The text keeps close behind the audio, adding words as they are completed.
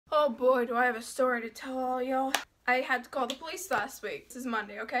Oh boy, do I have a story to tell all y'all. I had to call the police last week. This is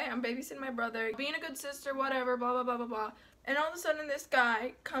Monday, okay? I'm babysitting my brother, being a good sister, whatever, blah, blah, blah, blah, blah. And all of a sudden, this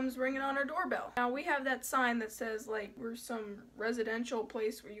guy comes ringing on our doorbell. Now, we have that sign that says, like, we're some residential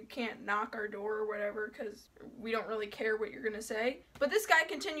place where you can't knock our door or whatever because we don't really care what you're gonna say. But this guy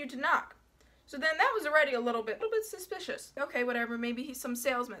continued to knock. So then that was already a little bit suspicious. Okay, whatever, maybe he's some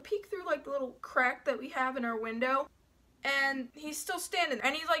salesman. Peek through, like, the little crack that we have in our window. And he's still standing there.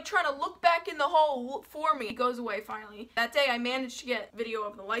 And he's like trying to look back in the hole for me. He goes away finally. That day I managed to get video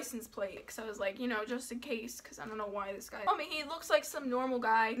of the license plate because I was like, you know, just in case, because I don't know why this guy. I mean, he looks like some normal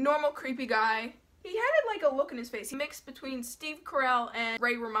guy, normal creepy guy. He had like a look in his face. He mixed between Steve Carell and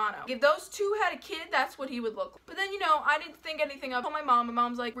Ray Romano. If those two had a kid, that's what he would look like. But then, you know, I didn't think anything of it. I told my mom. My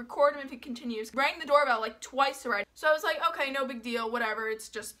mom's like, record him if he continues. Rang the doorbell like twice already. So I was like, okay, no big deal, whatever. It's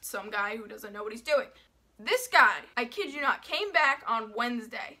just some guy who doesn't know what he's doing. This guy, I kid you not, came back on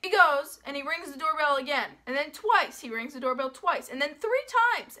Wednesday. He goes and he rings the doorbell again. And then twice. He rings the doorbell twice. And then 3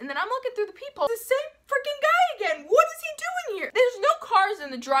 times. And then I'm looking through the peephole. The same freaking guy again. What is he doing here? There's no cars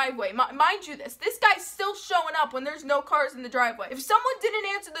in the driveway. Mind you this. This guy's still showing up when there's no cars in the driveway. If someone didn't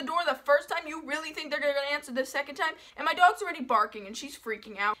answer the door the first time, you really think they're going to answer the second time? And my dog's already barking and she's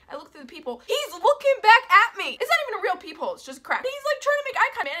freaking out. I look through the peephole. He's looking back at me. It's not even a real peephole. It's just crap. He's like trying to make eye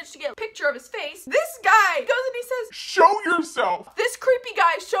contact. I managed to get a picture of his face. This guy goes and he says, "Show yourself." This creepy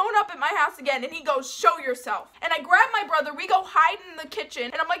guy is showing up at my house again and he goes, "Show yourself." And I grab my brother. We go hide in the kitchen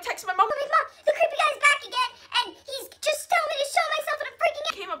and I'm like texting my mom. Mom, the creepy guy's back again and he's just telling me to show myself and I'm freaking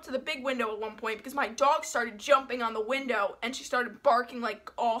out. I came up to the big window at one point because my dog started jumping on the window and she started barking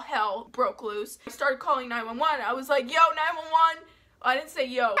like all hell broke loose. I started calling 911. I was like, yo, 911. I didn't say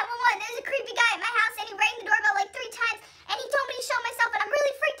yo. 911, there's a creepy guy at my house and he rang the doorbell like 3 times and he told me to show myself and I'm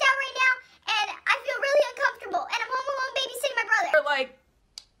really freaked out right now and I feel really uncomfortable and I'm home alone babysitting my brother. They're like,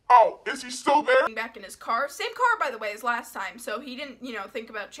 "Oh, is he still there?" back in his car. Same car, by the way, as last time. So he didn't, you know, think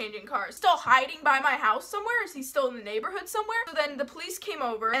about changing cars. Still hiding by my house somewhere? Is he still in the neighborhood somewhere? So then the police came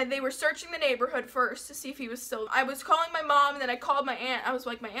over and they were searching the neighborhood first to see if he was still. I was calling my mom and then I called my aunt. I was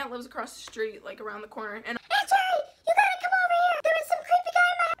like, my aunt lives across the street, like around the corner. And Hey, Jerry, you gotta come over here. There was some creepy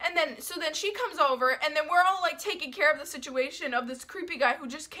guy in my so then she comes over and then we're all like taking care of the situation of this creepy guy who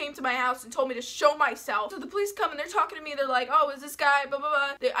just came to my house and told me to show myself. So the police come and they're talking to me. They're like, oh, is this guy, blah, blah,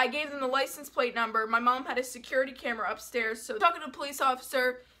 blah. I gave them the license plate number. My mom had a security camera upstairs. So talking to a police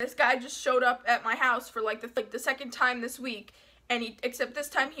officer, this guy just showed up at my house for like the second time this week. And except this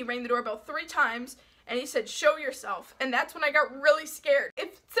time he rang the doorbell 3 times. And he said, show yourself. And that's when I got really scared.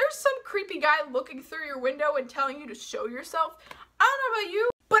 If there's some creepy guy looking through your window and telling you to show yourself, I don't know about you,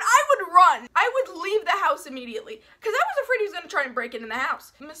 but I would run. I would leave the house immediately because I was afraid he was going to try and break into the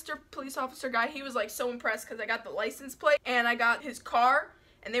house. Mr. Police Officer guy, he was like so impressed because I got the license plate and I got his car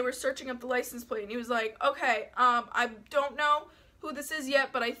and they were searching up the license plate and he was like, okay, I don't know who this is yet,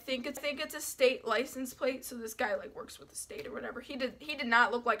 but I think it's a state license plate. So this guy like works with the state or whatever. He did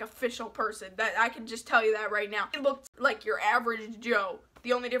not look like an official person. That I can just tell you that right now. He looked like your average Joe.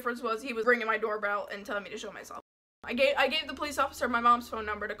 The only difference was he was ringing my doorbell and telling me to show myself. I gave the police officer my mom's phone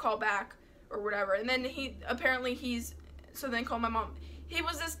number to call back or whatever. And then so then called my mom. He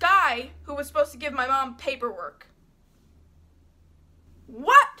was this guy who was supposed to give my mom paperwork.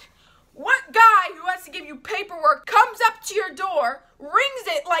 What? What guy who has to give you paperwork comes up to your door, rings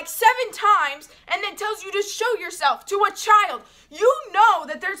it like 7 times, and then tells you to show yourself to a child? You know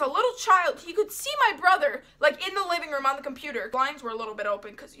that there's a little child. He could see my brother like in the living room on the computer. Blinds were a little bit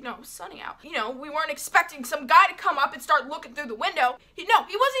open because, you know, it was sunny out. You know, we weren't expecting some guy to come up and start looking through the window. He wasn't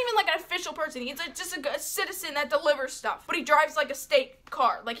even like an official person. He's like just a citizen that delivers stuff. But he drives like a state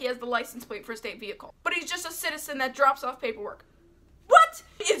car. Like he has the license plate for a state vehicle. But he's just a citizen that drops off paperwork. What?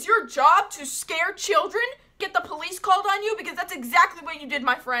 Is your job to scare children? Get the police called on you? Because that's exactly what you did,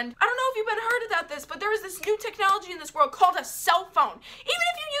 my friend. I don't know if you've been heard about this, but there is this new technology in this world called a cell phone. Even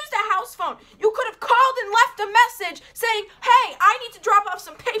if you used a house phone, you could have called and left a message saying, hey, I need to drop off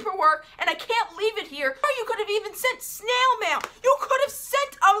some paperwork and I can't leave it here. Or you could have even sent snail mail. You could have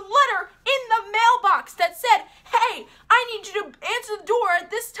sent a letter in the mailbox that said, hey, I need you to answer the door at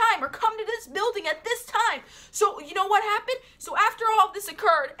this time or come to this building at this time. So you know what happened? So after all this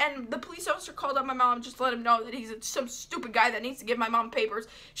occurred and the police officer called up my mom just to let him know that he's some stupid guy that needs to give my mom papers,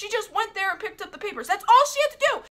 she just went there and picked up the papers. That's all she had to do.